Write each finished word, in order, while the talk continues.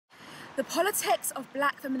The politics of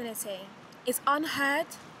black femininity is unheard,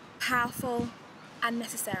 powerful and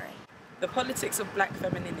necessary. The politics of black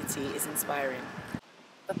femininity is inspiring.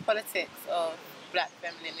 The politics of black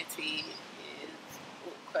femininity is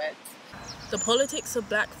awkward. The politics of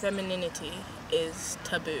black femininity is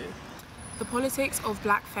taboo. The politics of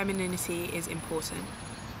black femininity is important.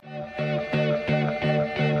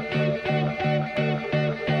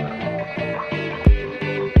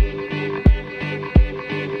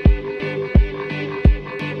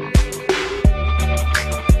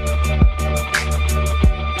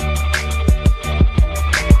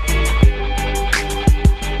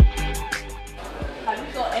 Have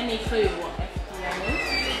you got any clue what FGM is?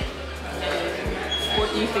 What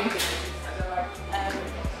do you think it is?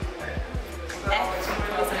 F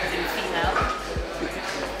is in female.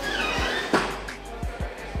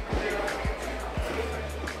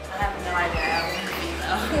 I have no idea,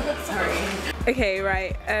 I'm female. Sorry. Okay,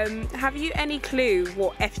 right. Have you any clue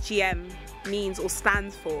what FGM means or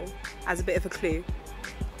stands for, as a bit of a clue?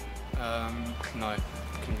 No.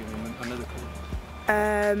 Can you give me another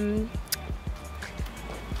clue?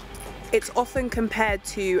 It's often compared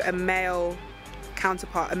to a male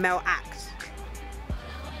counterpart, a male act.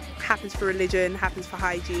 Happens for religion, happens for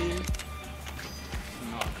hygiene.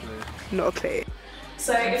 Not a clue. Not a clue.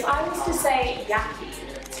 So if I was to say yappy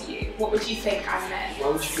to you, what would you think I meant?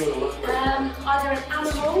 Either an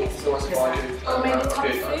animal, or maybe a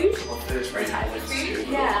type of food? Or a type of food?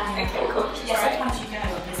 Yeah. Okay, cool. Yeah, sometimes you know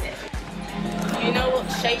what is it. Do you know what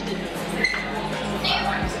shape it is?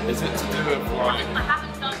 Is it to do with like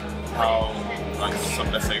how, like,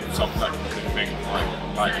 let's say some black people think like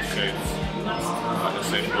lighter shades, like let's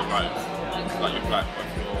say if you're like you're black, but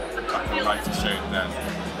if you're like a lighter shade, then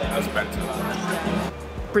that's better.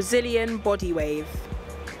 Brazilian body wave.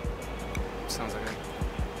 Sounds like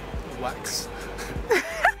a wax.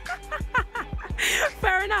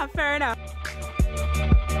 Fair enough, fair enough.